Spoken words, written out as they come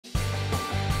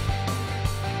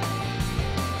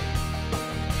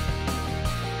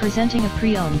Presenting a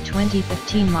pre-owned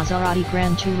 2015 Maserati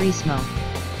GranTurismo.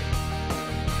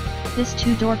 This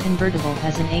two-door convertible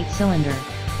has an 8-cylinder,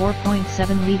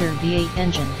 4.7-liter V8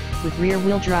 engine, with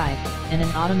rear-wheel drive, and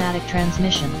an automatic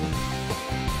transmission.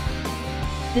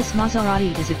 This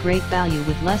Maserati is a great value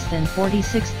with less than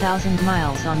 46,000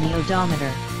 miles on the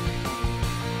odometer.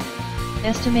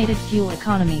 Estimated fuel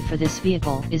economy for this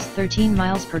vehicle is 13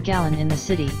 miles per gallon in the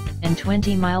city, and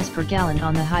 20 miles per gallon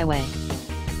on the highway.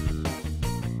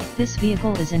 This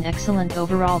vehicle is in excellent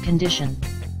overall condition.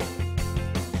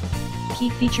 Key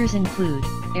features include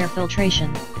air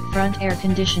filtration, front air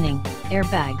conditioning,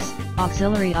 airbags,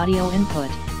 auxiliary audio input,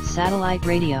 satellite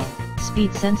radio,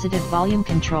 speed-sensitive volume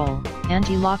control,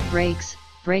 anti-lock brakes,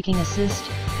 braking assist,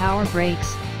 power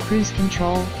brakes, cruise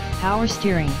control, power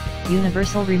steering,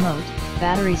 universal remote,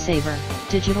 battery saver,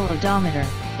 digital odometer,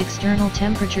 external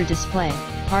temperature display,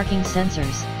 parking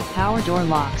sensors, power door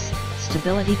locks,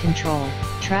 stability control,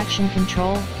 traction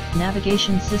control,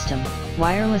 navigation system,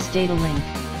 wireless data link,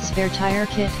 spare tire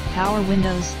kit, power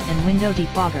windows and window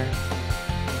defogger.